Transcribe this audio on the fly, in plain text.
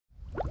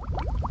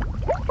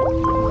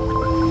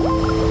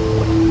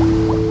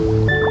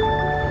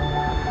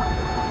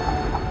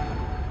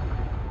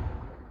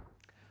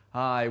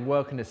Hi,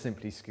 welcome to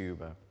Simply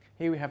Scuba.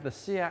 Here we have the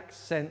Seac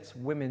Sense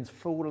Women's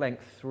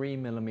full-length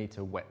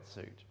 3mm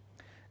Wetsuit.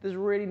 This is a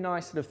really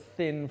nice sort of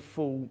thin,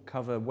 full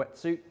cover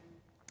wetsuit.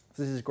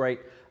 This is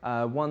great,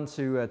 one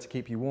to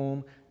keep you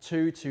warm,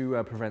 two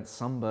to prevent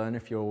sunburn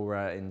if you're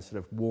in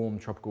sort of warm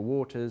tropical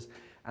waters,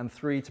 and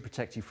three to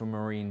protect you from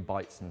marine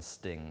bites and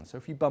stings. So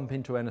if you bump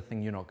into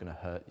anything, you're not going to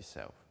hurt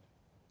yourself.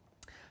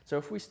 So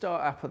if we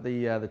start up at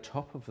the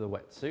top of the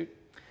wetsuit,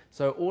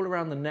 so all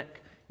around the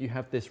neck, you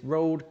have this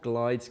rolled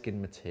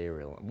glideskin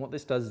material, and what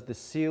this does is this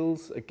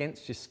seals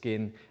against your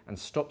skin and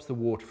stops the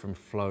water from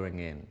flowing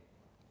in.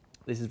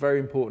 This is very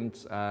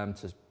important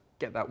to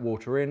get that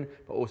water in,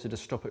 but also to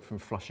stop it from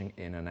flushing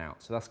in and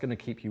out. So that's going to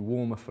keep you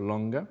warmer for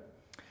longer.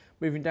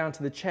 Moving down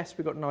to the chest,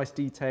 we've got nice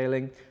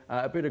detailing,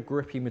 a bit of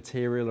grippy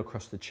material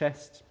across the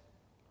chest.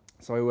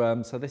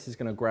 So this is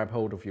going to grab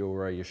hold of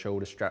your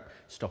shoulder strap,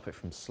 stop it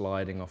from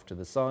sliding off to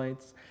the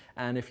sides.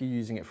 And if you're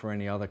using it for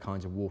any other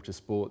kinds of water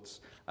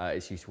sports,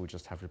 it's useful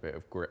just to have a bit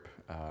of grip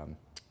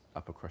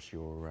up across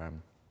your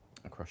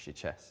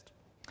chest.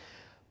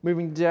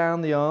 Moving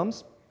down the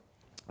arms,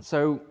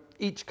 so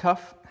each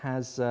cuff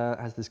has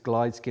this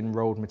glideskin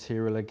rolled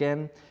material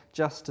again,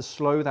 just to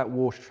slow that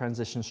water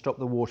transition, stop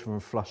the water from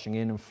flushing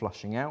in and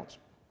flushing out.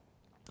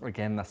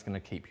 Again, that's going to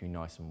keep you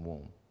nice and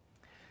warm.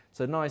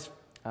 So nice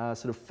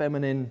sort of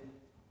feminine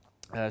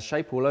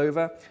shape all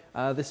over.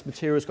 This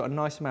material's got a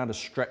nice amount of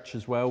stretch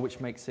as well, which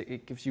makes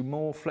it gives you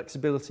more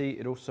flexibility.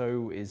 It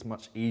also is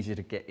much easier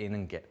to get in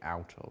and get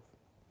out of.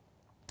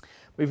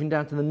 Moving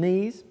down to the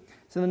knees.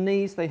 So the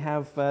knees, they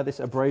have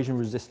this abrasion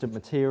resistant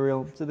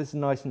material. So this is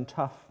nice and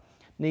tough.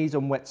 Knees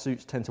on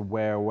wetsuits tend to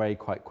wear away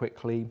quite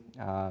quickly.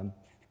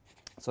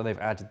 So they've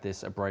added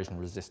this abrasion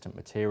resistant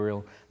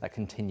material that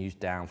continues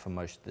down for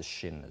most of the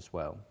shin as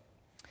well.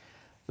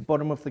 The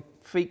bottom of the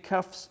feet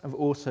cuffs have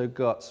also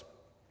got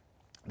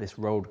this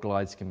rolled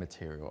glideskin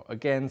material.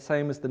 Again,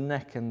 same as the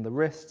neck and the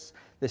wrists,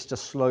 this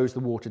just slows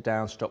the water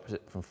down, stops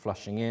it from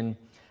flushing in.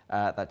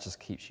 That just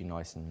keeps you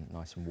nice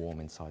and warm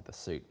inside the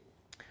suit.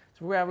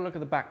 So we have a look at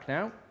the back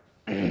now.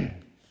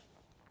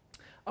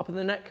 Up in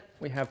the neck,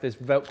 we have this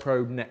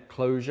Velcro neck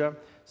closure.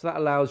 So that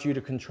allows you to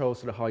control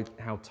sort of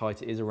how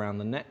tight it is around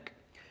the neck.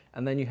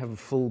 And then you have a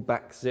full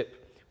back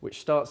zip, which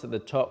starts at the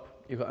top.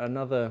 You've got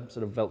another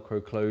sort of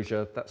Velcro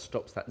closure that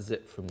stops that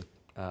zip from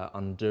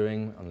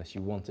undoing unless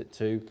you want it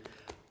to.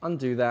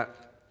 Undo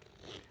that,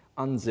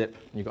 unzip,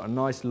 and you've got a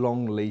nice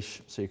long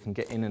leash so you can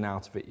get in and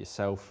out of it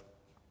yourself.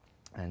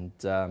 And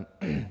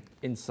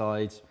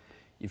inside,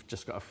 you've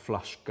just got a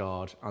flush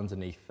guard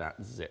underneath that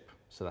zip.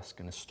 So that's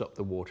going to stop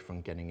the water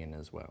from getting in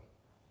as well.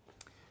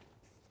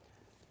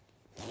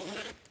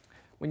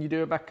 When you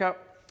do it back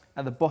up,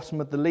 at the bottom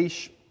of the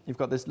leash, you've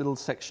got this little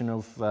section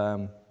of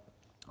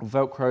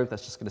Velcro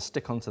that's just going to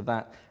stick onto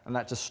that, and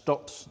that just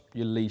stops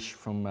your leash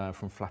from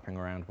flapping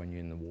around when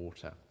you're in the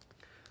water.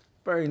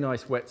 Very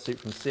nice wetsuit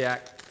from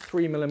Seac.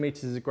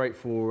 3mm is great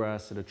for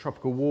sort of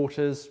tropical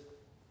waters,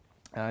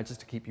 just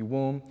to keep you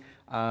warm.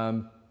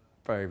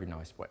 Very, very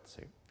nice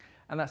wetsuit.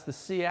 And that's the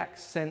Seac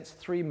Sense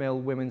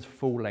 3mm Women's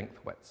Full-Length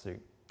Wetsuit.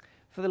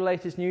 For the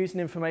latest news and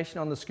information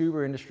on the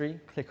scuba industry,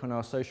 click on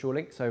our social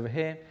links over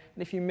here.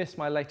 And if you missed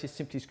my latest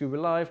Simply Scuba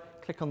Live,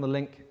 click on the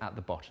link at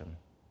the bottom.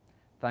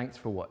 Thanks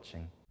for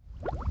watching.